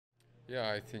Yeah,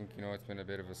 I think it's been a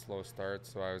bit of a slow start,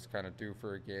 so I was kind of due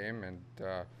for a game, and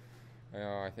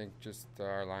I think just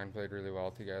our line played really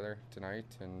well together tonight,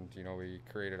 and we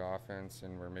created offense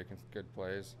and we're making good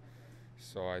plays.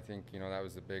 So I think that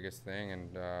was the biggest thing,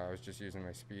 and I was just using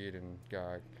my speed and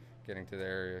getting to the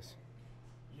areas.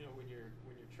 When you're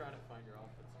trying to find your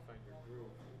offense and find your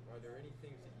groove, are there any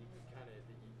things that you can kind of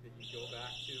that you go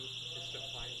back to just to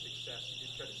find success? You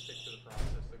just try to stick to the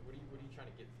process. Like what are you trying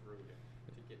to get through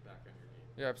to get back on your game?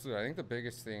 Yeah, absolutely. I think the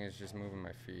biggest thing is just moving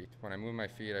my feet. When I move my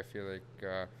feet, I feel like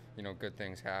good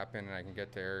things happen, and I can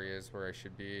get to areas where I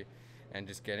should be, and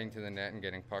just getting to the net and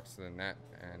getting pucks to the net.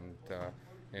 And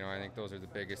I think those are the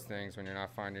biggest things. When you're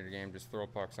not finding a game, just throw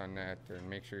pucks on net and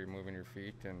make sure you're moving your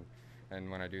feet. And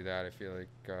when I do that, I feel like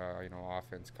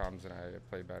offense comes and I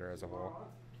play better as a whole.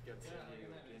 You got San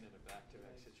Diego again in a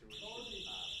back-to-back situation.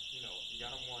 You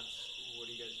got them once. What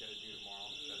do you guys got to do tomorrow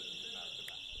to try to make it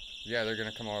back-to-back? Yeah, they're going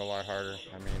to come out a lot harder.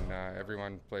 I mean,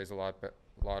 everyone plays a lot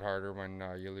harder when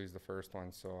you lose the first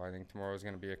one. So I think tomorrow is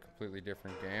going to be a completely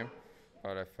different game.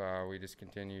 But if we just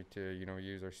continue to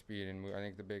use our speed and move, I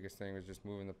think the biggest thing was just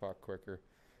moving the puck quicker.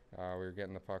 We were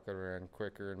getting the puck out of our end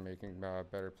quicker and making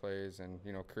better plays and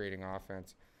creating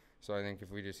offense. So I think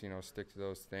if we just stick to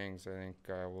those things, I think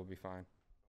we'll be fine.